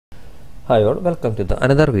Hi all, welcome to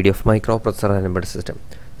another video of microprocessor and embedded system.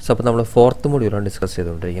 So, we will fourth module discuss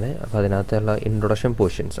introduction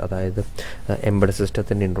portions. That is embedded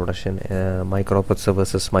system introduction, microprocessor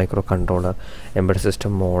versus microcontroller, embedded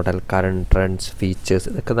system model, current trends, features.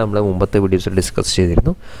 We will discuss these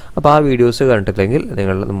videos. If you videos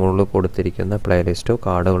playlist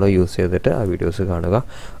card use videos.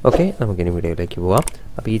 Okay, we will video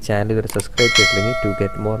this channel subscribe to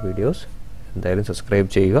get more videos. Subscribe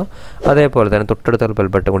ചെയ്യുക അതേപോലെ തന്നെ തൊട്ടടുത്തുള്ള bell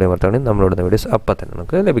button കൂടി അമർത്തുകയാണെങ്കിൽ നമ്മളുടെ videos അപ്പോൾ തന്നെ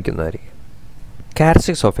നമുക്ക് ലഭിക്കുന്നതായിരിക്കും.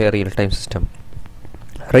 Characteristics of a real-time system.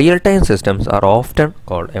 Real-time systems are often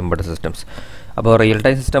called embedded systems. അപ്പോൾ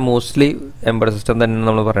real-time system mostly embedded system തന്നെ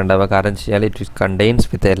നമ്മൾ പറയേണ്ടത് കാരണം വെച്ചാൽ it contains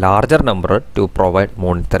with a larger number to provide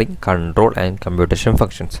monitoring, control and computation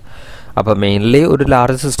functions. അപ്പോൾ മെയിൻലി ഒരു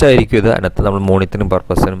large system ആയിരിക്കും ഇത്. അതിനകത്ത് നമ്മൾ മോണിറ്ററിങ്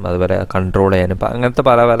പർപ്പസിനും അതുപോലെ കൺട്രോൾ ചെയ്യാനും അങ്ങനത്തെ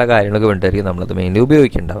പല പല കാര്യങ്ങൾക്ക് വേണ്ടിയായിരിക്കും നമ്മളത് മെയിൻലി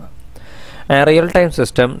ഉപയോഗിക്കേണ്ടത്. A real-time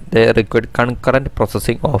system they require concurrent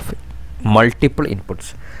processing of multiple inputs.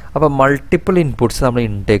 അപ്പോൾ മൾട്ടിപ്പിൾ ഇൻപുട്സ് നമ്മൾ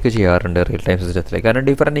ഇൻടേക്ക് ചെയ്യാറുണ്ട് റിയൽ ടൈം സിസ്റ്റത്തിലേക്ക്. കാരണം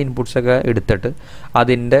ഡിഫറെൻറ്റ് ഇൻപുട്സൊക്കെ എടുത്തിട്ട്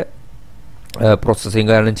അതിൻ്റെ പ്രോസസ്സിങ്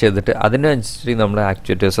കാര്യങ്ങളും ചെയ്തിട്ട് അതിനനുസരിച്ച് നമ്മുടെ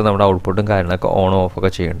ആക്ച്വേറ്റേഴ്സ് നമ്മുടെ ഔട്ട്പുട്ടും കാര്യങ്ങളൊക്കെ ഓൺ ഓഫ്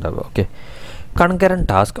ഒക്കെ ചെയ്യേണ്ടാവും. Okay, concurrent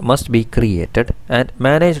task must be created and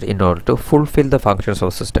managed in order to fulfill the functions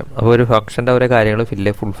of system. അപ്പോൾ ഒരു ഫംഗ്ഷൻ്റെ ഓരോ കാര്യങ്ങൾ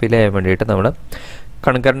ഫുൾഫിൽ ചെയ്യാൻ വേണ്ടിയിട്ട് നമ്മൾ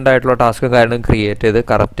കൺകറൻ്റ് ആയിട്ടുള്ള ടാസ്കും കാര്യങ്ങളും ക്രിയേറ്റ് ചെയ്ത്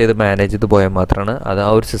കറക്റ്റ് ചെയ്ത് മാനേജ് ചെയ്ത് പോയാൽ മാത്രമാണ് അത് ആ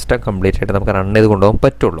ഒരു സിസ്റ്റം കംപ്ലീറ്റ് ആയിട്ട് നമുക്ക് റൺ ചെയ്ത് കൊണ്ടുപോകാൻ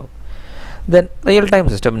പറ്റുള്ളൂ. Then real time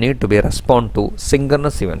system need to B respond to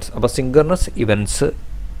synchronous events. അപ്പോൾ സിങ്കർണസ് ഇവൻറ്റ്സ്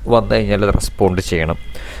വന്നു കഴിഞ്ഞാൽ അത് റെസ്പോണ്ട് ചെയ്യണം.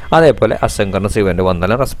 അതേപോലെ അസിങ്കർണസ് ഇവൻറ്റ്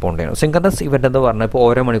വന്നാലും റെസ്പോണ്ട് ചെയ്യണം. സിങ്കർണസ് ഇവൻ്റ് എന്ന് പറഞ്ഞാൽ ഇപ്പോൾ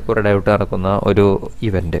ഓരോ മണിക്കൂർ ഇടവിട്ട് നടക്കുന്ന ഒരു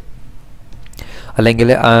ഇവൻറ്റ് അല്ലെങ്കിൽ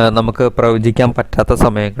നമുക്ക് പ്രവചിക്കാൻ പറ്റാത്ത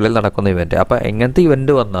സമയങ്ങളിൽ നടക്കുന്ന ഇവൻറ്റ്. അപ്പോൾ എങ്ങനത്തെ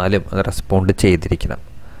ഇവൻറ്റ് വന്നാലും അത് റെസ്പോണ്ട് ചെയ്തിരിക്കണം.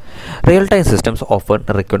 Real-time systems often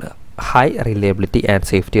require high reliability and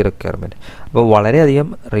safety requirement. അപ്പോൾ വളരെയധികം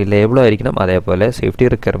റിലയബിൾ ആയിരിക്കണം, അതേപോലെ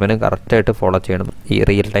സേഫ്റ്റി റിക്വയർമെൻറ്റും കറക്റ്റായിട്ട് ഫോളോ ചെയ്യണം ഈ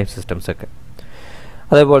റിയൽ ടൈം സിസ്റ്റംസൊക്കെ.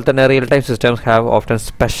 അതേപോലെ തന്നെ real time systems have often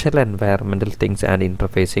special environmental things and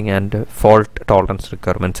interfacing and fault tolerance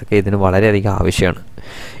requirements ഒക്കെ ഇതിന് വളരെയധികം ആവശ്യമാണ്.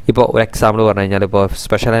 ഇപ്പോൾ ഒരു എക്സാമ്പിൾ പറഞ്ഞു കഴിഞ്ഞാൽ ഇപ്പോൾ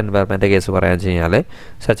സ്പെഷ്യൽ എൻവയറമെൻറ്റ് കേസ് പറയാൻ വെച്ച് കഴിഞ്ഞാൽ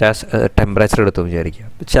സച്ച് ആസ് ടെമ്പറേച്ചർ എടുത്തു വിചാരിക്കുക.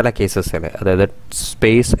 ചില കേസസിൽ അതായത്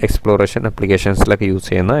സ്പേസ് എക്സ്പ്ലോറേഷൻ ആപ്ലിക്കേഷൻസിലൊക്കെ യൂസ്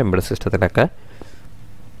ചെയ്യുന്ന എംബെഡഡ് സിസ്റ്റത്തിലൊക്കെ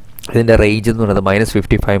ഇതിൻ്റെ റേഞ്ച് എന്ന് പറയുന്നത്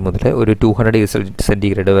 -55 മുതൽ ഒരു 200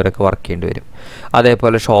 സെൻറ്റിഗ്രേഡ് വരെയൊക്കെ വർക്ക് ചെയ്യേണ്ടി വരും.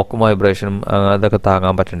 അതേപോലെ ഷോക്കും വൈബ്രേഷനും അതൊക്കെ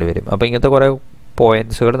താങ്ങാൻ പറ്റേണ്ടി വരും. അപ്പോൾ ഇങ്ങനത്തെ കുറേ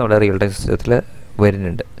പോയിൻറ്റ്സുകൾ നമ്മുടെ റിയൽ ടൈം സിസ്റ്റത്തിൽ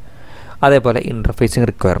വരുന്നുണ്ട്. അതേപോലെ ഇൻ്റർഫേസിങ്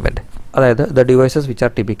റിക്വയർമെൻറ്റ്, അതായത് the devices which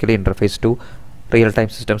are typically interface to real time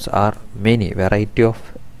systems are many variety of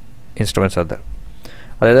instruments അത്.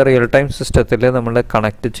 അതായത് റിയൽ ടൈം സിസ്റ്റത്തിൽ നമ്മൾ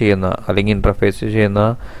കണക്ട് ചെയ്യുന്ന അല്ലെങ്കിൽ ഇൻ്റർഫേസ് ചെയ്യുന്ന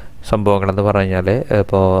സംഭവങ്ങളെന്ന് പറഞ്ഞു കഴിഞ്ഞാൽ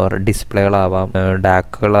ഇപ്പോൾ ഡിസ്പ്ലേകളാവാം,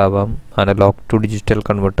 ഡാക്കുകളാവാം, അനലോഗ് ടു ഡിജിറ്റൽ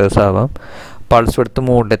കൺവെർട്ടേഴ്സ് ആവാം, പൾസ് വിഡ്ത്ത്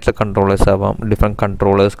മോഡുലേറ്റഡ് കൺട്രോളേഴ്സ് ആവാം, ഡിഫറെൻറ്റ്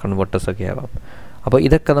കൺട്രോളേഴ്സ് കൺവെർട്ടേഴ്സൊക്കെ ആവാം. അപ്പോൾ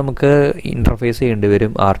ഇതൊക്കെ നമുക്ക് ഇൻ്റർഫേസ് ചെയ്യേണ്ടി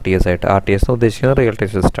വരും RTS ആയിട്ട്. RTS എന്ന് ഉദ്ദേശിക്കുന്നത് റിയൽ ടൈം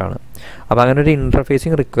സിസ്റ്റമാണ്. അപ്പോൾ അങ്ങനെ ഒരു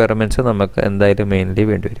ഇൻ്റർഫേസിങ് റിക്വയർമെൻറ്റ്സ് നമുക്ക് എന്തായാലും മെയിൻലി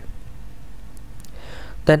വേണ്ടി വരും.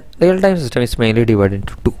 Then real-time system is mainly divided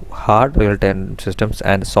into two: hard real-time systems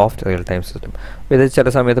and soft real-time system. ഇത് ചില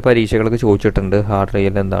സമയത്ത് പരീക്ഷകൾക്ക് ചോദിച്ചിട്ടുണ്ട് ഹാർഡ്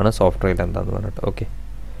റിയൽ എന്താണ്, സോഫ്റ്റ് റിയൽ എന്താണെന്ന് പറഞ്ഞിട്ട്. Okay,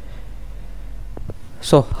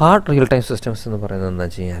 so hard real time systems എന്ന് പറയുന്നത് എന്താ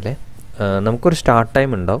വെച്ച് കഴിഞ്ഞാൽ നമുക്കൊരു സ്റ്റാർട്ട് ടൈം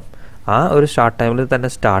ഉണ്ടാവും. ആ ഒരു സ്റ്റാർട്ട് ടൈമിൽ തന്നെ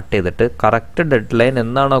സ്റ്റാർട്ട് ചെയ്തിട്ട് കറക്റ്റ് ഡെഡ് ലൈൻ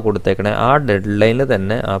എന്താണോ കൊടുത്തേക്കണേ ആ ഡെഡ് ലൈനിൽ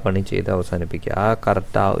തന്നെ ആ പണി ചെയ്ത് അവസാനിപ്പിക്കുക. ആ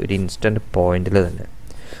കറക്റ്റ് ആ ഒരു ഇൻസ്റ്റൻറ്റ് പോയിന്റിൽ തന്നെ.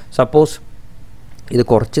 സപ്പോസ് ഇത്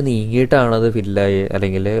കുറച്ച് നീങ്ങിയിട്ടാണ് അത് ഫില്ലായി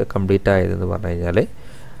അല്ലെങ്കിൽ കംപ്ലീറ്റ് ആയതെന്ന് പറഞ്ഞു കഴിഞ്ഞാൽ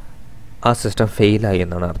ആ സിസ്റ്റം ഫെയിലായി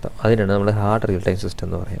എന്നാണ് അർത്ഥം. അതിനാണ് നമ്മൾ ഹാർഡ് റിയൽ ടൈം സിസ്റ്റം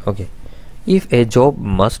എന്ന് പറയുക. Okay, if A job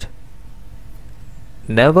must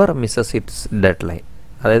never Mrs it's dead line,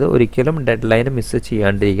 അതായത് ഒരിക്കലും ഡെഡ് ലൈൻ മിസ്സ്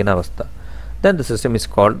ചെയ്യാണ്ടിരിക്കുന്ന അവസ്ഥ, then the system is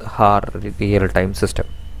called hard real-time system.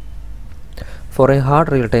 For a hard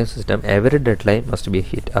real-time system, every deadline must be a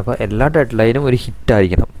hit. അപ്പോൾ എല്ലാ ഡെഡ്ലൈനും ഒരു hit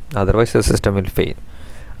ആയിരിക്കണം, otherwise the system will fail.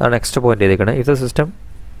 അതാണ് next point ചെയ്തേക്കണം. If the system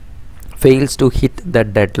fails to hit the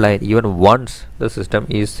deadline even once, the system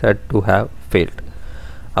is said to have failed.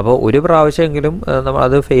 അപ്പോൾ ഒരു പ്രാവശ്യമെങ്കിലും നമ്മൾ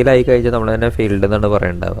അത് ഫെയിലായി കഴിഞ്ഞാൽ നമ്മൾ തന്നെ ഫെയിൽഡ് എന്നാണ്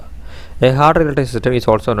പറയേണ്ടത്. A hard real-time system is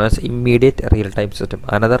also known as immediate real-time system.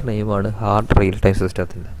 Another name ആണ് ഹാർഡ് റിയൽ ടൈം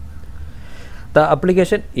സിസ്റ്റത്തിൻ്റെ. The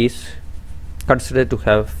application is considered to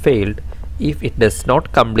have failed if it does not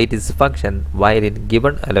complete its function while in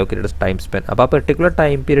given allocated time span. അപ്പോൾ ആ particular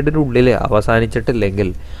time പീരീഡിൻ്റെ ഉള്ളിൽ അവസാനിച്ചിട്ടില്ലെങ്കിൽ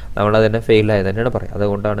നമ്മളതിനെ ഫെയിലായി തന്നെയാണ് പറയുക.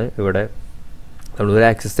 അതുകൊണ്ടാണ് ഇവിടെ നമ്മൾ ഒരു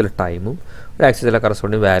ആക്സിസിലെ ടൈമും ഒരു ആക്സിസിലെ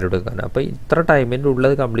കറസ്പോണ്ടിങ് വാല്യൂ എടുക്കാനാണ്. അപ്പോൾ ഇത്ര ടൈമിൻ്റെ ഉള്ളിൽ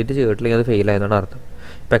അത് കംപ്ലീറ്റ് ചെയ്തിട്ടില്ലെങ്കിൽ അത് ഫെയിലായെന്നാണ് അർത്ഥം.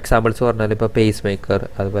 ഇപ്പോൾ എക്സാമ്പിൾസ് പറഞ്ഞാൽ ഇപ്പോൾ പേസ് മേക്കർ,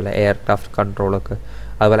 അതുപോലെ എയർക്രാഫ്റ്റ് കൺട്രോളൊക്കെ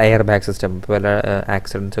അതുപോലെ എയർ ബാഗ് സിസ്റ്റം, പല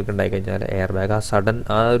ആക്സിഡൻറ്റ്സ് ഒക്കെ ഉണ്ടായിക്കഴിഞ്ഞാൽ എയർ ബാഗ്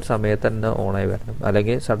ആ ഒരു സമയത്ത് തന്നെ ഓണായി വരണം,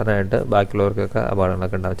 അല്ലെങ്കിൽ സഡനായിട്ട് ബാക്കിയുള്ളവർക്കൊക്കെ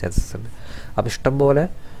അപകടങ്ങളൊക്കെ ഉണ്ടാകാൻ ചാൻസസ് ഉണ്ട്. അപ്പോൾ ഇഷ്ടംപോലെ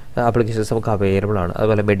ആപ്ലിക്കേഷൻസ് നമുക്ക് അവൈലബിൾ ആണ്.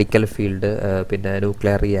 അതുപോലെ മെഡിക്കൽ ഫീൽഡ്, പിന്നെ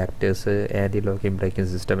nuclear reactors, anti locking braking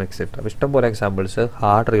system etcetera. അപ്പോൾ ഇഷ്ടംപോലെ examples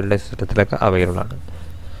hard real time സിസ്റ്റത്തിലൊക്കെ available ആണ്.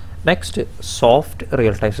 നെക്സ്റ്റ് സോഫ്റ്റ്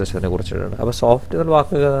റിയൽ ടൈം സിസ്റ്റത്തിനെ കുറിച്ചിട്ടാണ്. അപ്പോൾ സോഫ്റ്റ് എന്ന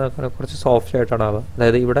വാക്ക് കുറച്ച് സോഫ്റ്റ് ആയിട്ടാണ് ആവുക.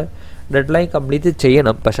 അതായത് ഇവിടെ ഡെഡ് ലൈൻ കംപ്ലീറ്റ്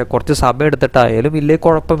ചെയ്യണം, പക്ഷേ കുറച്ച് സമയം എടുത്തിട്ടായാലും ഇല്ലേ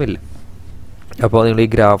കുഴപ്പമില്ല. അപ്പോൾ നിങ്ങൾ ഈ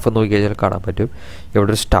ഗ്രാഫ് നോക്കി കഴിഞ്ഞാൽ കാണാൻ പറ്റും,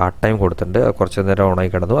 ഇവിടെ ഒരു സ്റ്റാർട്ട് ടൈം കൊടുത്തിട്ടുണ്ട്, കുറച്ച് നേരം ഓണായി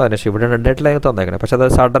കിടന്നു, അതിനുശേഷം ഇവിടെ ഡെഡ് ലൈൻ തന്നേക്കണം. പക്ഷേ അത്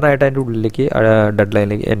സഡനായിട്ട് അതിൻ്റെ ഉള്ളിലേക്ക് ഡെഡ്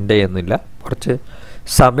ലൈനിലേക്ക് എൻഡ് ചെയ്യുന്നില്ല, കുറച്ച്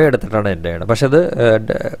സമയം എടുത്തിട്ടാണ് എൻഡ് ചെയ്യണം. പക്ഷേ അത്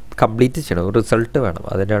കംപ്ലീറ്റ് ചെയ്യണം, റിസൾട്ട് വേണം.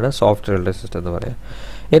 അതിനാണ് സോഫ്റ്റ് റിയൽ ടൈം സിസ്റ്റം എന്ന് പറയുക.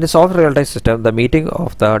 In a soft real-time system, the meeting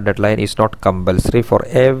of the deadline is not compulsory for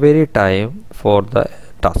every time for the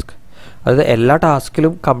task. അതായത് എല്ലാ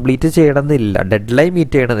ടാസ്കിലും കംപ്ലീറ്റ് ചെയ്യണമെന്നില്ല, ഡെഡ് ലൈൻ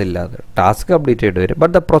മീറ്റ് ചെയ്യണമെന്നില്ല, ടാസ്ക് കംപ്ലീറ്റ് ചെയ്യേണ്ടി വരും.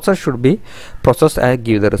 But the process should be process and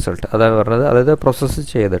give the result. അതാണ് പറഞ്ഞത്. അതായത് process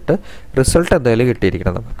ചെയ്തിട്ട് റിസൾട്ട് എന്തായാലും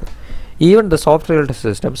കിട്ടിയിരിക്കണം നമുക്ക്. Even the soft real time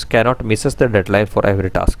systems cannot Mrs the dead line for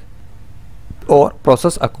every task or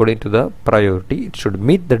process according to the priority. It should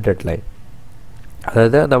meet the dead line.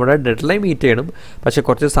 അതായത് നമ്മുടെ dead line meet ചെയ്യണം, പക്ഷേ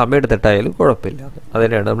കുറച്ച് സമയം എടുത്തിട്ടായാലും കുഴപ്പമില്ല.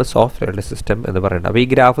 അതിനാണ് നമ്മൾ സോഫ്റ്റ് റിയൽ ടൈം സിസ്റ്റം എന്ന് പറയുന്നത്. അപ്പോൾ ഈ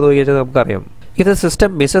ഗ്രാഫ് നോക്കി കഴിഞ്ഞാൽ നമുക്കറിയാം, if the system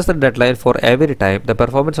misses the deadline for every time, the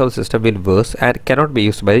performance of the system will worse and cannot be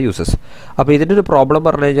used by the users. അപ്പോൾ ഇതിൻ്റെ ഒരു പ്രോബ്ലം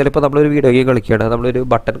പറഞ്ഞു കഴിഞ്ഞാൽ, ഇപ്പോൾ നമ്മളൊരു വീഡിയോ ഗെയിം കളിക്കുകയാണ്, നമ്മളൊരു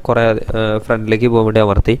ബട്ടൺ കുറേ ഫ്രണ്ടിലേക്ക് പോകാൻ വേണ്ടി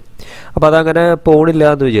അമർത്തി, അപ്പോൾ അതങ്ങനെ പോകണില്ല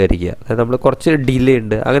എന്ന് വിചാരിക്കുക. അതായത് നമ്മൾ കുറച്ച് ഡിലേ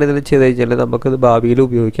ഉണ്ട്, അങ്ങനെ എന്തെങ്കിലും ചെയ്ത് കഴിഞ്ഞാൽ നമുക്കത് ഭാവിയിൽ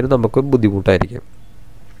ഉപയോഗിക്കാൻ നമുക്ക് ബുദ്ധിമുട്ടായിരിക്കും.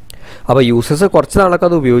 അപ്പോൾ യൂസേഴ്സ് കുറച്ച് നാളൊക്കെ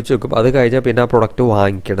അത് ഉപയോഗിച്ച് വെക്കും, അത് കഴിഞ്ഞാൽ പിന്നെ ആ പ്രൊഡക്റ്റ്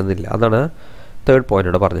വാങ്ങിക്കണമെന്നില്ല. അതാണ് തേർഡ് പോയിന്റ്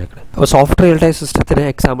ഇവിടെ പറഞ്ഞേക്കുന്നത്. അപ്പോൾ സോഫ്റ്റ് റിയൽ ടൈം സിസ്റ്റത്തിന്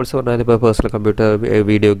എക്സാമ്പിൾസ് പറഞ്ഞാൽ ഇപ്പോൾ personal computer,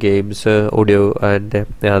 video games, audio and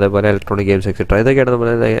അതേപോലെ ഇലക്ട്രോണിക് ഗെയിംസ് എക്സെട്ര, ഇതൊക്കെയാണ്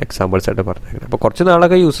നമ്മൾ എക്സാമ്പിൾസ് ആയിട്ട് പറഞ്ഞേക്കുന്നത്. അപ്പോൾ കുറച്ച്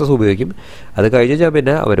നാളൊക്കെ യൂസേഴ്സ് ഉപയോഗിക്കും, അത് കഴിഞ്ഞാൽ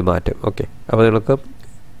പിന്നെ അവർ മാറ്റും. ഓക്കെ, അപ്പോൾ നിങ്ങൾക്ക്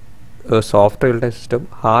soft real time system,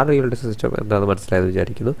 hard real time system എന്താണെന്ന് മനസ്സിലായെന്ന്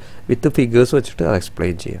വിചാരിക്കുന്നു. വിത്ത് ഫിഗേഴ്സ് വെച്ചിട്ട് അത്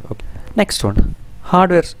എക്സ്പ്ലെയിൻ ചെയ്യാം. Okay, next one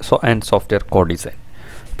hardware and software co design.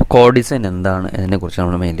 അപ്പോൾ കോ ഡിസൈൻ എന്താണ്, ഇതിനെക്കുറിച്ച്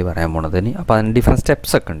നമ്മൾ മെയിൻലി പറയാൻ പോകുന്നത്. ഇനി അപ്പോൾ അതിന് ഡിഫറെൻറ്റ്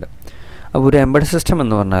സ്റ്റെപ്സ് ഒക്കെ ഉണ്ട്. അപ്പോൾ ഒരു എംബഡ് സിസ്റ്റം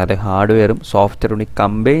എന്ന് പറഞ്ഞാൽ ഹാർഡ്വെയറും സോഫ്റ്റ്വെയറും കൂടി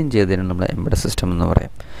കമ്പൈൻ ചെയ്തതിന് നമ്മൾ എംബഡ് സിസ്റ്റം എന്ന്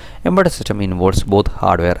പറയാം. Embed system involves both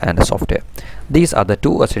hardware and software. These are the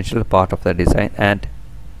two essential part of the design, and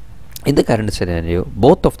in the current scenario,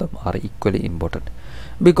 both of them are equally important.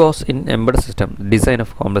 Because in embedded system, design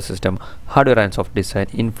of complex system, hardware and software design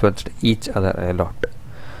influenced each other a lot.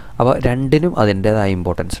 അപ്പോൾ രണ്ടിനും അതിൻ്റേതായ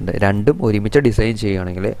importance ഉണ്ട്. രണ്ടും ഒരുമിച്ച് design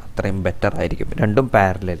ചെയ്യുകയാണെങ്കിൽ അത്രയും better ആയിരിക്കും, രണ്ടും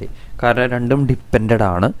പാരലലി. കാരണം രണ്ടും ഡിപ്പെൻഡഡ്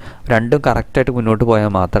ആണ്. രണ്ടും കറക്റ്റായിട്ട് മുന്നോട്ട്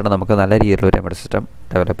പോയാൽ മാത്രമേ നമുക്ക് നല്ല രീതിയിലൊരു എംബെഡഡ് സിസ്റ്റം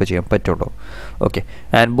ഡെവലപ്പ് ചെയ്യാൻ പറ്റുള്ളൂ. Okay,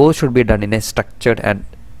 and both should be done in A structured and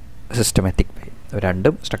systematic way.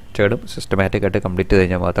 രണ്ടും സ്ട്രക്ചേർഡും സിസ്റ്റമാറ്റിക് ആയിട്ട് കംപ്ലീറ്റ് ചെയ്ത്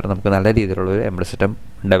കഴിഞ്ഞാൽ മാത്രമേ നമുക്ക് നല്ല രീതിയിലുള്ളൊരു എംബെഡഡ് സിസ്റ്റം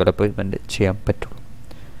ഡെവലപ്മെൻറ്റ് ചെയ്യാൻ പറ്റുള്ളൂ.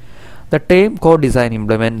 The term co-design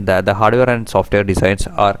implement that the hardware and software designs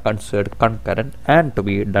are considered concurrent and to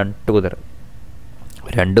be done together.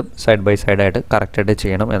 രണ്ടും സൈഡ് ബൈ സൈഡായിട്ട് കറക്റ്റായിട്ട്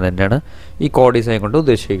ചെയ്യണം എന്ന് തന്നെയാണ് ഈ കോ ഡിസൈൻ കൊണ്ട്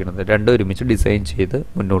ഉദ്ദേശിക്കുന്നത്. രണ്ടും ഒരുമിച്ച് ഡിസൈൻ ചെയ്ത്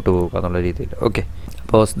മുന്നോട്ട് പോകുക എന്നുള്ള രീതിയിൽ. ഓക്കെ,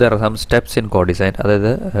 അപ്പോൾ there are some steps in co design.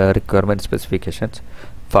 അതായത് requirement specifications,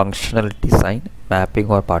 functional design,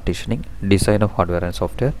 mapping or partitioning, design of hardware and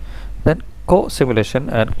software, then co simulation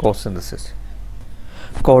and co synthesis.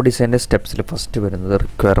 Co ഡിസൈൻ്റെ സ്റ്റെപ്സിൽ first വരുന്നത്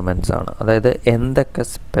റിക്വയർമെൻറ്റ്സ് ആണ്. അതായത് എന്തൊക്കെ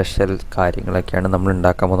സ്പെഷ്യൽ കാര്യങ്ങളൊക്കെയാണ് നമ്മൾ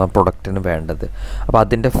ഉണ്ടാക്കാൻ പോകുന്ന പ്രൊഡക്റ്റിന് വേണ്ടത്. അപ്പോൾ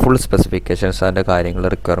അതിൻ്റെ ഫുൾ സ്പെസിഫിക്കേഷൻസ്, അതിൻ്റെ കാര്യങ്ങൾ,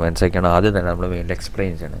 റിക്വയർമെൻറ്റ്സ് ഒക്കെയാണ് ആദ്യം തന്നെ നമ്മൾ മെയിൻലി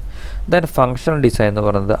എക്സ്പ്ലെയിൻ ചെയ്യണം. ദെൻ ഫങ്ഷണൽ ഡിസൈൻ എന്ന്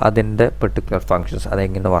പറയുന്നത് അതിൻ്റെ പെർട്ടിക്കുലർ ഫങ്ഷൻസ്,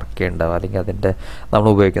 അതെങ്ങനെ വർക്ക് ചെയ്യേണ്ടത്, അല്ലെങ്കിൽ അതിൻ്റെ നമ്മൾ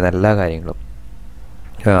ഉപയോഗിക്കുന്ന എല്ലാ കാര്യങ്ങളും,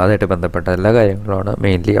 അതായിട്ട് ബന്ധപ്പെട്ട എല്ലാ കാര്യങ്ങളുമാണ്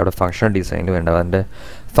മെയിൻലി അവിടെ ഫങ്ഷണൽ ഡിസൈനിൽ വേണ്ടത്. അതിൻ്റെ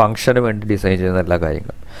ഫങ്ഷന് വേണ്ടി ഡിസൈൻ ചെയ്യുന്ന എല്ലാ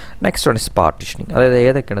കാര്യങ്ങളും. Next one is partitioning. അതായത്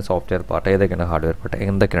ഏതൊക്കെയാണ് സോഫ്റ്റ്വെയർ പാർട്ട്, ഏതൊക്കെയാണ് ഹാർഡ്വെയർ പാർട്ട്,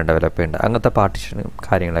 എന്തൊക്കെയാണ് ഡെവലപ്പ് ചെയ്യേണ്ടത്, അങ്ങനത്തെ പാർട്ടീഷനും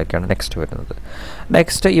കാര്യങ്ങളൊക്കെയാണ് നെക്സ്റ്റ് വരുന്നത്.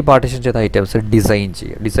 നെക്സ്റ്റ് ഈ പാർട്ടീഷൻ ചെയ്ത ഐറ്റംസ് ഡിസൈൻ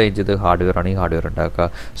ചെയ്യുക. ഡിസൈൻ ചെയ്ത് ഹാർഡ്വെയർ ആണെങ്കിൽ ഹാർഡ്വെയർ ഉണ്ടാക്കുക,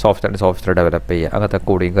 സോഫ്റ്റ്വെയർ ഡെവലപ്പ് ചെയ്യുക, അങ്ങനത്തെ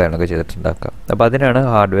കോഡിങ് കാര്യങ്ങളൊക്കെ ചെയ്തിട്ടുണ്ടാക്കുക. അപ്പോൾ അതിനാണ്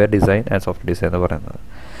hardware design and software design എന്ന് പറയുന്നത്.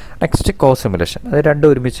 നെക്സ്റ്റ് കോ സിമുലേഷൻ. അത് രണ്ടും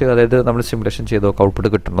ഒരുമിച്ച്, അതായത് നമ്മൾ സിമുലേഷൻ ചെയ്ത് നോക്കുക,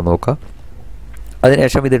 ഔട്ട്പുട്ട് കിട്ടണമെന്ന് നോക്കുക.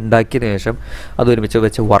 അതിനുശേഷം ഇത് ഉണ്ടാക്കിയതിന് ശേഷം അത് ഒരുമിച്ച്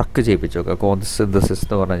വെച്ച് വർക്ക് ചെയ്യിപ്പിച്ച് നോക്കുക. കോൺസിന്തസിസ്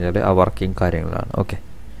എന്ന് പറഞ്ഞു കഴിഞ്ഞാൽ ആ വർക്കിംഗ് കാര്യങ്ങളാണ്. ഓക്കെ,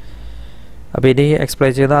 അപ്പോൾ ഇനി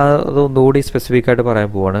എക്സ്പ്ലെയിൻ ചെയ്യുന്ന അതൊന്നുകൂടി സ്പെസിഫിക് ആയിട്ട് പറയാൻ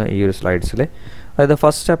പോവാണ് ഈ ഒരു സ്ലൈഡ്സിൽ. അതായത്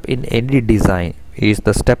first step in any design is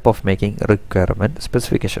the step of making requirement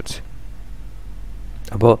specifications.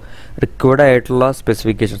 അപ്പോൾ റിക്വയർഡ് ആയിട്ടുള്ള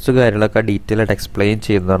സ്പെസിഫിക്കേഷൻസ് കാര്യങ്ങളൊക്കെ ഡീറ്റെയിൽ ആയിട്ട് എക്സ്പ്ലെയിൻ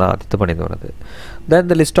ചെയ്യുന്നതാണ് ആദ്യത്തെ പണി എന്ന് പറയുന്നത്. Then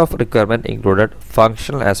the list of requirement included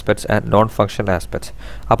functional aspects and non functional aspects.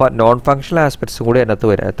 അപ്പോൾ നോൺ ഫങ്ഷണൽ ആസ്പെക്ട്സ് കൂടി അതിനകത്ത്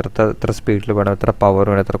വരും. എത്ര സ്പീഡിൽ വേണം, എത്ര പവർ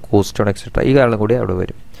വേണം, എത്ര കോസ്റ്റ് വേണം, എക്സെട്ര, ഈ കാരണം കൂടി അവിടെ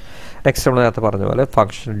വരും. നെക്സ്റ്റ് നമ്മൾ നേരത്തെ പറഞ്ഞ പോലെ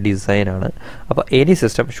ഫങ്ഷണൽ ഡിസൈൻ ആണ്. അപ്പോൾ any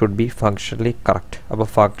system should be functionally correct. അപ്പോൾ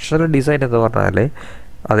ഫങ്ഷണൽ ഡിസൈൻ എന്ന് പറഞ്ഞാൽ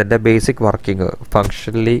അതിൻ്റെ ബേസിക് വർക്കിംഗ്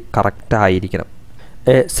ഫങ്ഷണലി കറക്റ്റ് ആയിരിക്കണം.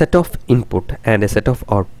 A set of input and A set of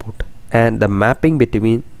output and the mapping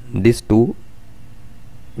between this to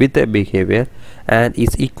with a behaviour and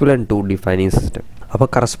is ഈക്വലൻ to defining system. അപ്പോൾ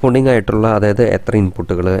corresponding ആയിട്ടുള്ള, അതായത് എത്ര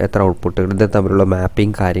ഇൻപുട്ടുകൾ എത്ര ഔട്ട്പുട്ടുകൾ ഇത് തമ്മിലുള്ള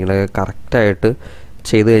മാപ്പിംഗ് കാര്യങ്ങളൊക്കെ കറക്റ്റായിട്ട്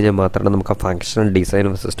ചെയ്ത് കഴിഞ്ഞാൽ മാത്രമേ നമുക്ക് ആ functional design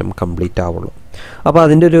of system complete ആവുള്ളൂ. അപ്പോൾ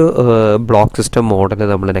അതിൻ്റെ ഒരു ബ്ലോക്ക് സിസ്റ്റം മോഡൽ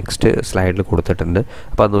നമ്മൾ നെക്സ്റ്റ് സ്ലൈഡിൽ കൊടുത്തിട്ടുണ്ട്.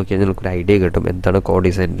 അപ്പോൾ അത് നോക്കി കഴിഞ്ഞാൽ നമുക്കൊരു ഐഡിയ കിട്ടും എന്താണ് കോ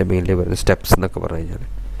ഡിസൈനിൻ്റെ മെയിൻലി വരുന്ന സ്റ്റെപ്സ് എന്നൊക്കെ പറഞ്ഞു കഴിഞ്ഞാൽ.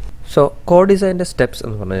 സോ കോ ഡിസൈനിൻ്റെ സ്റ്റെപ്സ്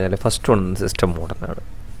എന്ന് പറഞ്ഞു കഴിഞ്ഞാൽ ഫസ്റ്റ് വൺ സിസ്റ്റം മോഡലാണ്.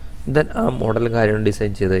 ദെൻ ആ മോഡൽ കാര്യങ്ങൾ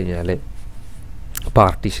ഡിസൈൻ ചെയ്ത് കഴിഞ്ഞാൽ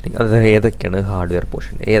പാർട്ടീഷനിങ്, അതായത് ഏതൊക്കെയാണ് ഹാർഡ്വെയർ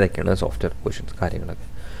പോർഷൻ, ഏതൊക്കെയാണ് സോഫ്റ്റ്വെയർ പോർഷൻസ് കാര്യങ്ങളൊക്കെ.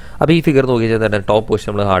 അപ്പോൾ ഈ ഫിഗർ നോക്കി കഴിഞ്ഞാൽ തന്നെ ടോപ്പ് പോർഷൻ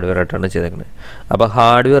നമ്മൾ ഹാർഡ്വെയർ ആയിട്ടാണ് ചെയ്തേക്കുന്നത്. അപ്പോൾ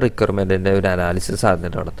ഹാർഡ്വെയർ റിക്വയർമെൻറ്റിൻ്റെ ഒരു അനാലിസിസ്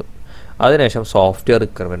ആദ്യം നടത്തും. അതിനുശേഷം സോഫ്റ്റ്വെയർ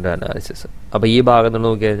റിക്വയർമെൻറ്റ് അനാലിസിസ്. അപ്പോൾ ഈ ഭാഗത്ത് നിന്ന്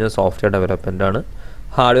നോക്കി കഴിഞ്ഞാൽ സോഫ്റ്റ്വെയർ ഡെവലപ്മെൻറ്റാണ്,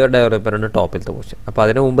 ഹാർഡ്വെയർ ഡെവലപ്മെൻറ്റാണ് ടോപ്പിലത്തെ പോർഷൻ. അപ്പോൾ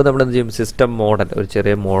അതിന് മുമ്പ് നമ്മൾ എന്ത് ചെയ്യും, സിസ്റ്റം മോഡൽ ഒരു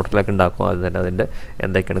ചെറിയ മോഡലൊക്കെ ഉണ്ടാക്കും. അത് തന്നെ അതിൻ്റെ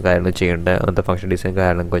എന്തൊക്കെയാണ് കാര്യങ്ങൾ ചെയ്യേണ്ടത്, അങ്ങനത്തെ ഫംഗ്ഷൻ ഡിസൈൻ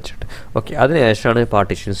കാര്യങ്ങളൊക്കെ വെച്ചിട്ട് ഓക്കെ. അതിനുശേഷമാണ്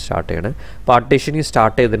പാർട്ടീഷനിങ് സ്റ്റാർട്ട് ചെയ്യണത്. പാർട്ടീഷനിങ്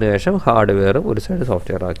സ്റ്റാർട്ട് ചെയ്തതിന് ശേഷം ഹാർഡ്വെയറും ഒരു സൈഡ്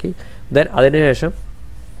സോഫ്റ്റ്വെയർ ആക്കി. ദെൻ അതിനുശേഷം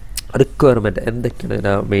റിക്വയർമെൻറ്റ്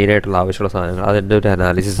എന്തൊക്കെയാണ് മെയിനായിട്ടുള്ള ആവശ്യമുള്ള സാധനങ്ങൾ, അതിൻ്റെ ഒരു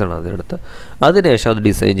അനാലിസിസാണ് അതിനടുത്ത്. അതിനുശേഷം അത്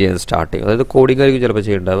ഡിസൈൻ ചെയ്യാൻ സ്റ്റാർട്ട് ചെയ്യും. അതായത് കോഡിംഗ് ആയിരിക്കും ചിലപ്പോൾ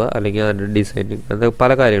ചെയ്യേണ്ടാവുക, അല്ലെങ്കിൽ അതിൻ്റെ ഡിസൈനിങ് അത്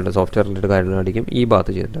പല കാര്യങ്ങളുണ്ട്, സോഫ്റ്റ്വെയർ റിലേറ്റഡ് കാര്യങ്ങളായിരിക്കും ഈ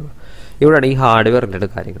ഭാഗത്ത് ചെയ്തിട്ടുണ്ടാവുക. ഇവിടെയാണ് ഈ ഹാർഡ്വെയർ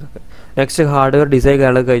റിലേറ്റഡ് കാര്യങ്ങളൊക്കെ. നെക്സ്റ്റ് ഹാർഡ്വെയർ ഡിസൈൻ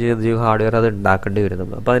കാര്യങ്ങളൊക്കെ കഴിഞ്ഞ് ഹാർഡ്വെയർ അത് ഉണ്ടാക്കേണ്ടി വരും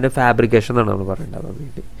നമ്മൾ. അപ്പോൾ അതിൻ്റെ ഫാബ്രിക്കേഷൻ എന്നാണ് നമ്മൾ പറയുന്നത്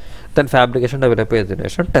വേണ്ടി. ദെൻ ഫാബ്രിക്കേഷൻ ഡെവലപ്പ് ചെയ്തതിന്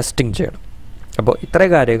ശേഷം ടെസ്റ്റിംഗ് ചെയ്യണം. അപ്പോൾ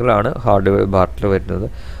ഇത്രയും കാര്യങ്ങളാണ് ഹാർഡ്വെയർ പാർട്ടിൽ വരുന്നത്.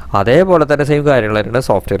 അതേപോലെ തന്നെ സെയിം കാര്യങ്ങളാണ്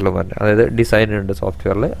സോഫ്റ്റ്വെയറിലും വരുന്നത്. അതായത് ഡിസൈൻ ഉണ്ട്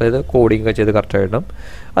സോഫ്റ്റ്വെയറിൽ, അതായത് കോഡിംഗ് ഒക്കെ ചെയ്ത് കറക്റ്റ് ചെയ്യണം.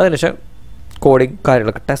 അതിനുശേഷം കോഡിംഗ്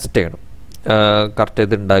കാര്യങ്ങളൊക്കെ ടെസ്റ്റ് ചെയ്യണം. കറക്റ്റ്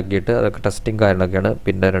ചെയ്ത് ഉണ്ടാക്കിയിട്ട് അതൊക്കെ ടെസ്റ്റിംഗ് കാര്യങ്ങളൊക്കെയാണ്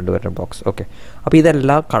പിന്നെ രണ്ടുപേരുടെ ബോക്സ്. ഓക്കെ, അപ്പോൾ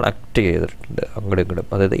ഇതെല്ലാം കണക്ട് ചെയ്തിട്ടുണ്ട് അങ്ങോട്ടും ഇങ്ങോട്ടും.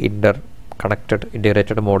 അതായത്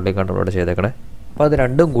ഇൻറ്റഗ്രേറ്റഡ് മോഡലിംഗാണ് നമ്മളിവിടെ ചെയ്തേക്കണേ. അപ്പോൾ അത്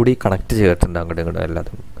രണ്ടും കൂടി കണക്ട് ചെയ്തിട്ടുണ്ട് അങ്ങോട്ടും ഇങ്ങോട്ടും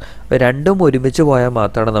എല്ലാതും. അപ്പോൾ രണ്ടും ഒരുമിച്ച് പോയാൽ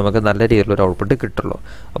മാത്രമാണ് നമുക്ക് നല്ല രീതിയിലൊരു ഔട്ട്പുട്ട് കിട്ടുള്ളൂ.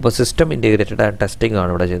 അപ്പോൾ സിസ്റ്റം ഇൻറ്റഗ്രേറ്റഡ് ആൻഡ് ടെസ്റ്റിംഗ്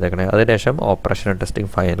ആണ് ഇവിടെ ചെയ്തേക്കണേ. അതിനുശേഷം operation and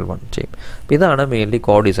testing final one ചെയ്യും. അപ്പോൾ ഇതാണ് മെയിൻലി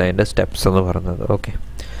കോ ഡിസൈനിൻ്റെ സ്റ്റെപ്സ് എന്ന് പറയുന്നത്. ഓക്കെ,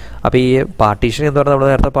 അപ്പോൾ ഈ പാർട്ടീഷൻ എന്ന് പറഞ്ഞാൽ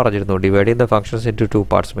നമ്മൾ നേരത്തെ പറഞ്ഞിരുന്നു, ഡിവൈഡ് ചെയ്യുന്ന functions into 2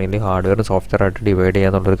 parts, mainly ഹാർഡ്വെയറും software ആയിട്ട് ഡിവൈഡ്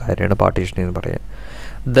ചെയ്യാന്നുള്ളൊരു കാര്യമാണ് പാർട്ടീഷൻ എന്ന് പറയുക.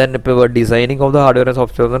 ദെൻ ഇപ്പോൾ designing of the hardware and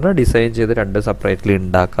software എന്ന് പറഞ്ഞാൽ ഡിസൈൻ ചെയ്ത് രണ്ട് സെപ്പറേറ്റ്ലി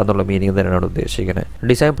ഉണ്ടാക്കുക എന്നുള്ള മീനിങ് തന്നെയാണ് ഉദ്ദേശിക്കുന്നത്.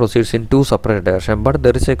 Design proceeds in 2 separate direction but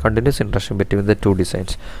there is A continuous interaction between the 2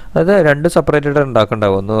 designs. അതായത് രണ്ട് സെപ്പറേറ്റഡ്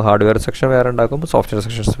ഉണ്ടാക്കുന്നുണ്ടാവും. ഒന്ന് ഹാർഡ്വെയർ സെക്ഷൻ വേറെ ഉണ്ടാക്കും, സോഫ്റ്റ്വെയർ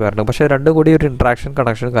സെക്ഷൻസ് വേറെ ഉണ്ടാകും. പക്ഷേ രണ്ടും കൂടി ഒരു ഇൻട്രാക്ഷൻ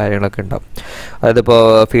കണക്ഷൻ കാര്യങ്ങളൊക്കെ ഉണ്ടാവും. അതായത് ഇപ്പോൾ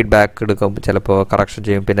ഫീഡ്ബാക്ക് എടുക്കും, ചിലപ്പോൾ കറക്ഷൻ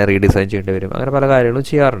ചെയ്യും, പിന്നെ റീഡിസൈൻ ചെയ്യേണ്ടി വരും. അങ്ങനെ പല കാര്യങ്ങളും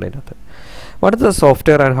ചെയ്യാറുണ്ട് ഇതിനകത്ത്. Once the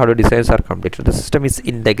software and hardware designs are completed, the system is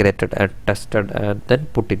integrated and tested and then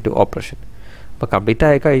put into operation. അപ്പോൾ കംപ്ലീറ്റ്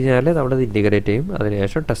ആയി കഴിഞ്ഞാൽ നമ്മളത് ഇൻറ്റിഗ്രേറ്റ് ചെയ്യും,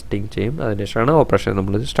 അതിനുശേഷം ടെസ്റ്റിംഗ് ചെയ്യും, അതിനുശേഷമാണ് ഓപ്പറേഷൻ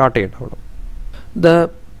നമ്മൾ start ചെയ്യേണ്ടതുള്ളൂ. The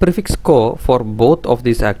prefix co for both of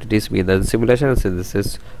these activities mean the simulation and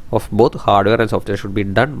synthesis of both hardware and software should be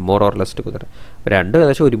done more or less together. രണ്ടും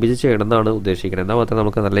ഏകദേശം ഒരുമിച്ച് ചെയ്യണമെന്നാണ് ഉദ്ദേശിക്കുന്നത്. എന്നാൽ മാത്രമേ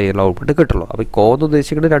നമുക്ക് നല്ല രീതിയിലുള്ള ഔട്ട്പുട്ട് കിട്ടുള്ളൂ. അപ്പോൾ ഈ കോ എന്ന്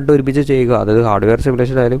ഉദ്ദേശിക്കുന്നത് രണ്ടും ഒരുമിച്ച് ചെയ്യുക. അതായത് ഹാർഡ്വെയർ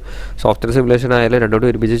സിമുലേഷൻ ആയാലും സോഫ്റ്റ്വെയർ സിമുലേഷൻ ആയാലും രണ്ടും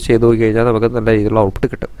ഒരുമിച്ച് ചെയ്ത് പോയി കഴിഞ്ഞാൽ നമുക്ക് നല്ല രീതിയിലുള്ള ഔട്ട്പുട്ട്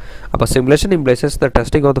കിട്ടും. അപ്പോൾ simulation ഇംപ്ലൈസസ് the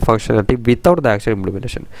testing of the functionality without the actual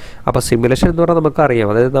implementation. അപ്പോൾ സിമുലേഷൻ എന്ന് പറഞ്ഞാൽ നമുക്കറിയാം,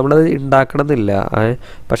 അതായത് നമ്മളത് ഉണ്ടാക്കണമെന്നില്ല,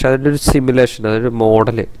 പക്ഷേ അതിൻ്റെ ഒരു സിമുലേഷൻ, അതൊരു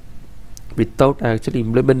മോഡൽ വിത്തൗട്ട് ആക്ച്വൽ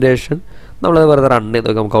ഇംപ്ലിമെൻറ്റേഷൻ നമ്മളത് വെറുതെ റൺ ചെയ്ത്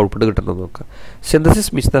നമുക്ക് ഔട്ട്പുട്ട് കിട്ടുന്നത് നോക്കുക.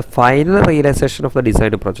 Synthesis means the final realisation of the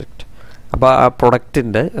design project. അപ്പോൾ ആ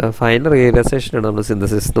പ്രൊഡക്റ്റിൻ്റെ ഫൈനൽ റിയലൈസേഷനാണ് നമ്മൾ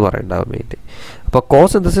സിന്തസിസ് എന്ന് പറയുണ്ടാവാൻ വേണ്ടി. അപ്പോൾ കോ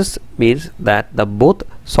synthesis means that the both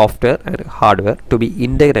software and hardware to B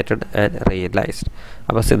integrated and realised.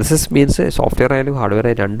 അപ്പോൾ സിന്തസിസ് മീൻസ് സോഫ്റ്റ്വെയർ ആയാലും ഹാർഡ്വെയർ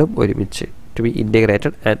ആയാലും രണ്ടും ഒരുമിച്ച്, to B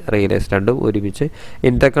integrated and realised, രണ്ടും ഒരുമിച്ച്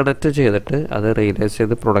ഇൻ്റർകണക്ട് ചെയ്തിട്ട് അത് റിയലൈസ്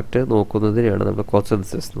ചെയ്ത് പ്രൊഡക്റ്റ് നോക്കുന്നതിനെയാണ് നമ്മൾ കോ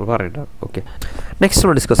സിന്തസിസ് എന്ന് പറയുന്നത്. ഓക്കെ, നെക്സ്റ്റ്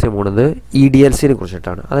നമ്മൾ ഡിസ്കസ് ചെയ്യാൻ പോകുന്നത് EDLCനെ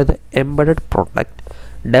കുറിച്ചിട്ടാണ്. അതായത് embedded product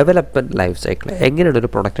development life cycle. എങ്ങനെയാണ് ഒരു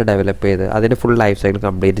പ്രൊഡക്റ്റ് ഡെവലപ്പ് ചെയ്ത് അതിൻ്റെ ഫുൾ ലൈഫ് സൈക്കിൾ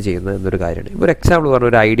കംപ്ലീറ്റ് ചെയ്യുന്നത് എന്നൊരു കാര്യമാണ്. ഇപ്പോൾ ഒരു എക്സാമ്പിൾ പറഞ്ഞ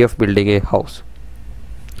ഒരു idea of building A house.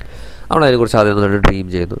 നമ്മൾ അതിനെക്കുറിച്ച് ആദ്യം നമ്മൾ ഡ്രീം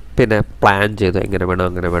ചെയ്തു, പിന്നെ പ്ലാൻ ചെയ്തു എങ്ങനെ വേണം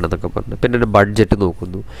അങ്ങനെ വേണം എന്നൊക്കെ പറഞ്ഞു, പിന്നെ ഒരു ബഡ്ജറ്റ്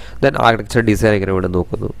നോക്കുന്നു, ദെൻ ആർക്കിടെക്ചർ ഡിസൈൻ എങ്ങനെ വേണം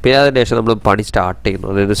നോക്കുന്നു, പിന്നെ അതിന് ശേഷം നമ്മൾ പണി സ്റ്റാർട്ട് ചെയ്യുന്നു,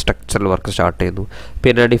 അതായത് സ്ട്രക്ചറൽ വർക്ക് സ്റ്റാർട്ട് ചെയ്യുന്നു,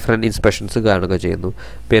 പിന്നെ ഡിഫറെൻറ്റ് ഇൻസ്പെക്ഷൻസ് കാര്യങ്ങളൊക്കെ ചെയ്യുന്നു,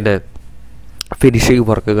 പിന്നെ ഫിനിഷിംഗ്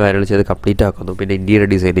വർക്ക് കാര്യങ്ങൾ ചെയ്ത് കംപ്ലീറ്റ് ആക്കുന്നു, പിന്നെ ഇൻറ്റീരിയർ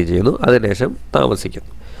ഡിസൈനിങ് ചെയ്യുന്നു, അതിനുശേഷം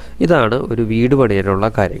താമസിക്കുന്നു. ഇതാണ് ഒരു വീട് പണിയാനുള്ള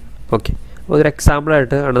കാര്യങ്ങൾ. ഓക്കെ, അപ്പോൾ ഒരു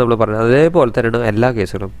എക്സാമ്പിളായിട്ട് ആണ് നമ്മൾ പറഞ്ഞത്. അതേപോലെ തന്നെയാണ് എല്ലാ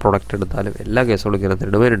കേസുകളും, പ്രൊഡക്റ്റ് എടുത്താലും എല്ലാ കേസുകളും ഇങ്ങനെ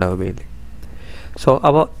തന്നെ വരുന്നുണ്ടാവും മെയിൻലി. സോ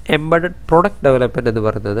അപ്പോൾ എംബഡഡ് പ്രൊഡക്റ്റ് ഡെവലപ്മെൻറ്റ് എന്ന്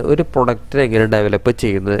പറയുന്നത് ഒരു പ്രൊഡക്റ്റിനെ എങ്ങനെ ഡെവലപ്പ്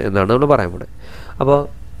ചെയ്യുന്നത് എന്നാണ് നമ്മൾ പറയാൻ പോകുന്നത്. അപ്പോൾ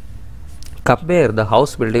compare the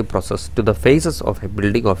house building process to the faces of A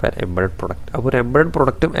building of an embedded product. അപ്പോൾ ഒരു എംബഡഡ്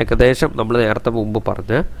പ്രൊഡക്റ്റും ഏകദേശം നമ്മൾ നേരത്തെ മുമ്പ്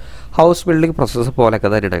പറഞ്ഞ ഹൗസ് ബിൽഡിംഗ് പ്രോസസ്സ്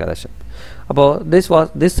പോലെയൊക്കെ തന്നെയാണ് ഏകദേശം. അപ്പോൾ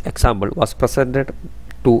this example was presented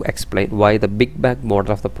to explain why the Big Bang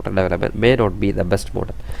model of the product development may not be the best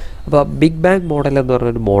model. അപ്പോൾ ബിഗ് ബാങ് മോഡൽ എന്ന്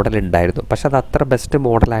പറഞ്ഞൊരു മോഡൽ ഉണ്ടായിരുന്നു, പക്ഷെ അത് അത്ര ബെസ്റ്റ്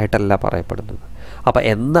മോഡലായിട്ടല്ല പറയപ്പെടുന്നത്. അപ്പോൾ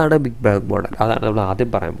എന്താണ് ബിഗ് ബാങ് മോഡൽ? അതാണ് നമ്മൾ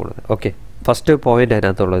ആദ്യം പറയാൻ പോകുന്നത്. ഓക്കെ, ഫസ്റ്റ് പോയിന്റ്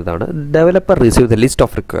അതിനകത്തുള്ള ഇതാണ് developer receive the list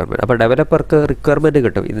of requirement. അപ്പോൾ ഡെവലപ്പർക്ക് റിക്വയർമെൻറ്റ്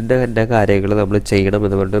കിട്ടും, ഇതിൻ്റെ കാര്യങ്ങൾ നമ്മൾ ചെയ്യണം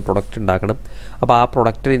എന്ന് പറഞ്ഞിട്ട് പ്രൊഡക്റ്റ് ഉണ്ടാക്കണം, അപ്പോൾ ആ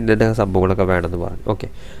പ്രൊഡക്റ്റിന് ഇന്ന സംഭവങ്ങളൊക്കെ വേണമെന്ന് പറഞ്ഞു. ഓക്കെ,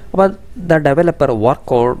 അപ്പോൾ the developer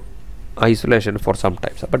work on isolation for some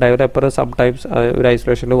times. അപ്പോൾ ഡെവലപ്പർ സം ടൈംസ് ഒരു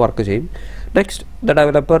ഐസൊലേഷനിൽ വർക്ക് ചെയ്യും. Next the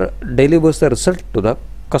developer delivers the result to the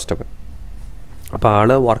customer. അപ്പോൾ ആൾ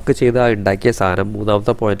വർക്ക് ചെയ്ത് ഉണ്ടാക്കിയ സാധനം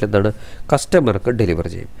മൂന്നാമത്തെ പോയിന്റ് എന്താണ്, കസ്റ്റമർക്ക് ഡെലിവർ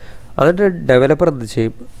ചെയ്യും. എന്നിട്ട് ഡെവലപ്പർ എന്ത്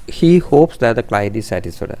ചെയ്യും, he hops that the client is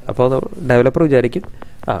satisfied. അപ്പോൾ ഡെവലപ്പർ വിചാരിക്കും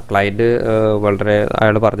ക്ലയൻറ്റ് വളരെ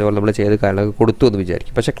അയാൾ പറഞ്ഞ പോലെ നമ്മൾ ചെയ്ത് കാര്യങ്ങളൊക്കെ കൊടുത്തു എന്ന്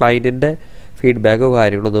വിചാരിക്കും. പക്ഷേ ക്ലയൻറ്റിൻ്റെ ഫീഡ്ബാക്കോ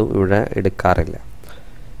കാര്യങ്ങളൊന്നും ഇവിടെ എടുക്കാറില്ല.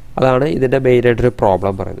 അതാണ് ഇതിൻ്റെ മെയിനായിട്ടൊരു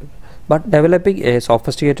പ്രോബ്ലം പറയുന്നത്. But developing a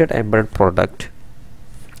sophisticated embedded product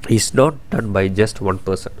is not done by just one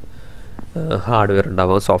person. Hardware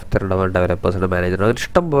ഉണ്ടാവും, സോഫ്റ്റ്വെയർ ഉണ്ടാവും, ഡെവലപ്പേഴ്സിൻ്റെ മാനേജർ, അങ്ങനെ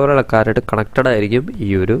ഇഷ്ടം പോലെ ആൾക്കാരായിട്ട് കണക്റ്റഡ് ആയിരിക്കും ഈ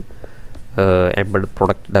ഒരു എംബഡഡ്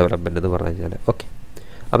പ്രൊഡക്റ്റ് ഡെവലപ്മെൻറ്റ് എന്ന് പറഞ്ഞു കഴിഞ്ഞാൽ. ഓക്കെ,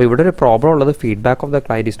 അപ്പോൾ ഇവിടെ ഒരു പ്രോബ്ലം ഉള്ളത് feedback of the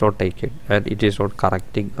client is not taking and it is not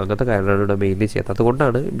correcting. അങ്ങനത്തെ കാര്യങ്ങളാണ് ഇവിടെ മെയിൻലി ചെയ്യുന്നത്.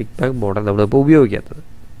 അതുകൊണ്ടാണ് ബിഗ് ബാങ് മോഡൽ നമ്മളിപ്പോൾ ഉപയോഗിക്കാത്തത്.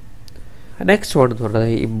 നെക്സ്റ്റ് വൺ എന്ന്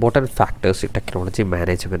പറഞ്ഞാൽ ഇമ്പോർട്ടൻറ്റ് ഫാക്ടേഴ്സ് ഈ ടെക്നോളജി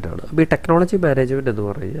മാനേജ്മെൻ്റ് ആണ്. അപ്പോൾ ഈ ടെക്നോളജി മാനേജ്മെൻറ്റ് എന്ന്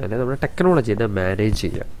പറഞ്ഞു കഴിഞ്ഞാൽ നമ്മുടെ ടെക്നോളജീനെ മാനേജ്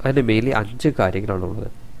ചെയ്യുക. അതിന് മെയിൻലി 5 കാര്യങ്ങളാണുള്ളത്.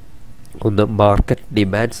 ഒന്ന്, മാർക്കറ്റ്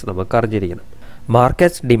ഡിമാൻഡ്സ് നമുക്ക് അറിഞ്ഞിരിക്കണം.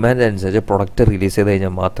 മാർക്കറ്റ് ഡിമാൻഡ് അനുസരിച്ച് പ്രൊഡക്റ്റ് റിലീസ് ചെയ്ത്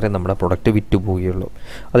കഴിഞ്ഞാൽ മാത്രമേ നമ്മുടെ പ്രൊഡക്റ്റ് വിറ്റ് പോവുകയുള്ളൂ.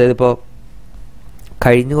 അതായത് ഇപ്പോൾ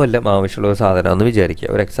കഴിഞ്ഞ കൊല്ലം ആവശ്യമുള്ള ഒരു സാധനമാണെന്ന് വിചാരിക്കുക.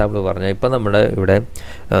 ഒരു എക്സാമ്പിൾ പറഞ്ഞാൽ ഇപ്പോൾ നമ്മുടെ ഇവിടെ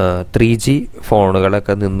 3G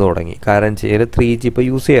ഫോണുകളൊക്കെ നിന്ന് തുടങ്ങി. കാരണം വെച്ചാൽ 3G ഇപ്പോൾ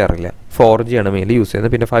യൂസ് ചെയ്യാറില്ല, 4G ആണ് മെയിൻലി യൂസ്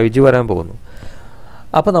ചെയ്യുന്നത്. പിന്നെ 5G വരാൻ പോകുന്നു.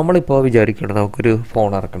 അപ്പോൾ നമ്മളിപ്പോൾ വിചാരിക്കണം നമുക്കൊരു ഫോൺ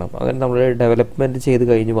ഇറക്കണം. അങ്ങനെ നമ്മൾ ഡെവലപ്മെൻറ്റ് ചെയ്ത്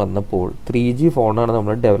കഴിഞ്ഞ് വന്നപ്പോൾ 3G ഫോണാണ്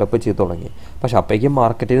നമ്മൾ ഡെവലപ്പ് ചെയ്ത് തുടങ്ങി. പക്ഷേ അപ്പോഴേക്കും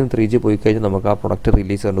മാർക്കറ്റിൽ നിന്ന് 3G പോയി കഴിഞ്ഞാൽ നമുക്ക് ആ പ്രൊഡക്റ്റ്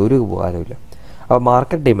റിലീസ് ചെയ്യേണ്ട ഒരു ഉപകാരമില്ല. അപ്പോൾ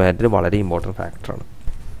മാർക്കറ്റ് ഡിമാൻഡിന് വളരെ ഇമ്പോർട്ടൻറ്റ് ഫാക്ടറാണ്.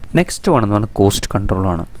 നെക്സ്റ്റ് വേണമെന്ന് പറഞ്ഞാൽ കോസ്റ്റ്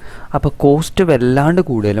കൺട്രോളാണ്. അപ്പോൾ കോസ്റ്റ് വല്ലാണ്ട്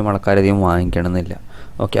കൂടുതലും ആൾക്കാരധികം വാങ്ങിക്കണമെന്നില്ല.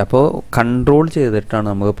 ഓക്കെ, അപ്പോൾ കൺട്രോൾ ചെയ്തിട്ടാണ്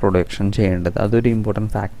നമുക്ക് പ്രൊഡക്ഷൻ ചെയ്യേണ്ടത്. അതൊരു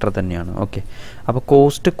ഇമ്പോർട്ടൻറ്റ് ഫാക്ടർ തന്നെയാണ്. ഓക്കെ, അപ്പോൾ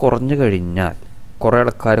കോസ്റ്റ് കുറഞ്ഞു കഴിഞ്ഞാൽ കുറേ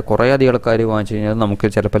അധികം ആൾക്കാർ വാങ്ങിച്ചു കഴിഞ്ഞാൽ നമുക്ക്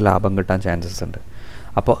ചിലപ്പോൾ ലാഭം കിട്ടാൻ ചാൻസസ് ഉണ്ട്.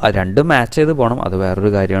 അപ്പോൾ അത് രണ്ടും മാച്ച് ചെയ്ത് പോകണം, അത് വേറൊരു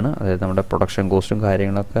കാര്യമാണ്. അതായത് നമ്മുടെ പ്രൊഡക്ഷൻ കോസ്റ്റും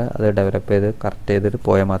കാര്യങ്ങളൊക്കെ അത് ഡെവലപ്പ് ചെയ്ത് കറക്റ്റ് ചെയ്തിട്ട്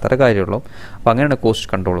പോയാൽ മാത്രമേ കാര്യമുള്ളൂ. അപ്പോൾ അങ്ങനെയാണ് കോസ്റ്റ്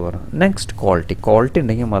കൺട്രോൾ പറയുന്നത്. നെക്സ്റ്റ് ക്വാളിറ്റി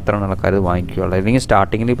ഉണ്ടെങ്കിൽ മാത്രമാണ് ആൾക്കാർ വാങ്ങിക്കുകയുള്ളൂ. അല്ലെങ്കിൽ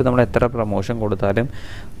സ്റ്റാർട്ടിങ്ങിൽ ഇപ്പോൾ നമ്മൾ എത്ര പ്രൊമോഷൻ കൊടുത്താലും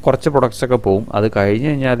കുറച്ച് പ്രൊഡക്ട്സൊക്കെ പോവും. അത് കഴിഞ്ഞ്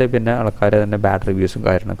കഴിഞ്ഞാൽ പിന്നെ ആൾക്കാർ തന്നെ ബാഡ് റിവ്യൂസും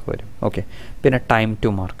കാര്യങ്ങളൊക്കെ വരും. ഓക്കെ, പിന്നെ ടൈം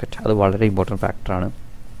ടു മാർക്കറ്റ്, അത് വളരെ ഇമ്പോർട്ടൻറ്റ് ഫാക്ടറാണ്.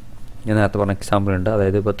 ഞാൻ നേരത്തെ പറഞ്ഞ എക്സാമ്പിൾ ഉണ്ട്.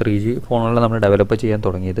 അതായത് ഇപ്പോൾ 3G ഫോണുകൾ നമ്മൾ ഡെവലപ്പ് ചെയ്യാൻ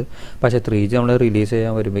തുടങ്ങിയത്, പക്ഷേ 3G നമ്മൾ റിലീസ്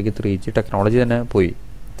ചെയ്യാൻ വരുമ്പോഴേക്ക് 3G ടെക്നോളജി തന്നെ പോയി.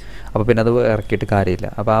 അപ്പോൾ പിന്നെ അത് ഇറക്കിയിട്ട് കാര്യമില്ല.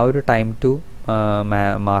 അപ്പോൾ ആ ഒരു ടൈം ടു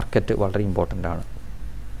മാർക്കറ്റ് വളരെ ഇമ്പോർട്ടൻ്റ് ആണ്.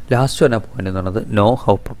 ലാസ്റ്റ് വരുന്ന പോയിന്റ് എന്ന് പറയുന്നത് നോ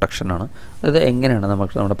ഹൗ പ്രൊട്ടക്ഷനാണ്. അതായത് എങ്ങനെയാണ്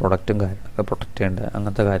നമുക്ക് നമ്മുടെ പ്രൊഡക്റ്റും കാര്യങ്ങളൊക്കെ പ്രൊട്ടക്റ്റ് ചെയ്യേണ്ടത്,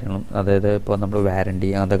 അങ്ങനത്തെ കാര്യങ്ങളും. അതായത് ഇപ്പോൾ നമ്മൾ വാറണ്ടി,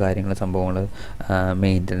 അങ്ങനത്തെ കാര്യങ്ങൾ, സംഭവങ്ങൾ,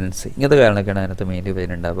 മെയിൻ്റനൻസ്, ഇങ്ങനത്തെ കാര്യങ്ങളൊക്കെയാണ് അതിനകത്ത് മെയിൻലി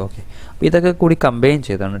വരുന്നുണ്ടാവുക. ഓക്കെ, അപ്പോൾ ഇതൊക്കെ കൂടി കമ്പൈൻ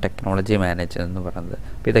ചെയ്താണ് ടെക്നോളജി മാനേജ്മെൻറ്റ് എന്ന് പറയുന്നത്.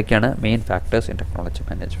 അപ്പോൾ ഇതൊക്കെയാണ് main factors in technology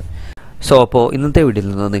management. So അപ്പോൾ ഇന്നത്തെ വീഡിയോയിൽ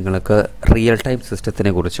നിന്ന് നിങ്ങൾക്ക് റിയൽ ടൈം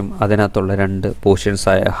സിസ്റ്റത്തിനെ കുറിച്ചും അതിനകത്തുള്ള 2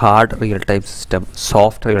 പോർഷൻസായ hard real time system,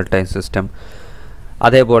 soft real time system,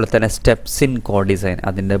 അതേപോലെ തന്നെ സ്റ്റെപ്സ് ഇൻ കോഡ് ഡിസൈൻ,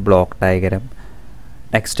 അതിൻ്റെ ബ്ലോക്ക് ഡയഗ്രാം.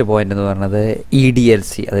 നെക്സ്റ്റ് പോയിൻ്റ് എന്ന് പറയുന്നത്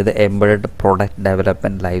EDLC, അതായത് embedded product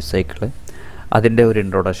development life cycle, അതിൻ്റെ ഒരു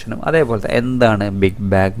ഇൻട്രൊഡക്ഷനും, അതേപോലെ എന്താണ് big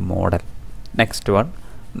bang model. Next one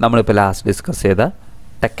നമ്മളിപ്പോൾ ലാസ്റ്റ് ഡിസ്കസ് ചെയ്ത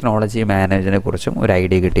ടെക്നോളജി മാനേജിനെ കുറിച്ചും ഒരു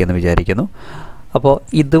ഐഡിയ കിട്ടിയെന്ന് വിചാരിക്കുന്നു. അപ്പോൾ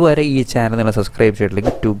ഇതുവരെ ഈ ചാനൽ നിങ്ങൾ സബ്സ്ക്രൈബ്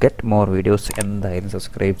ചെയ്തിട്ടില്ലെങ്കിൽ ടു ഗെറ്റ് മോർ വീഡിയോസ് എന്തായാലും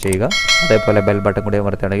സബ്സ്ക്രൈബ് ചെയ്യുക. അതേപോലെ ബെൽ ബട്ടൺ കൂടി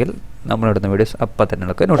അമർത്തുകയാണെങ്കിൽ നമ്മളിടുന്ന വീഡിയോസ് അപ്പോൾ തന്നെ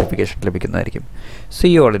നിങ്ങൾക്ക് നോട്ടിഫിക്കേഷൻ ലഭിക്കുന്നതായിരിക്കും. See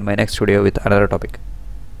you all in my next video with another topic.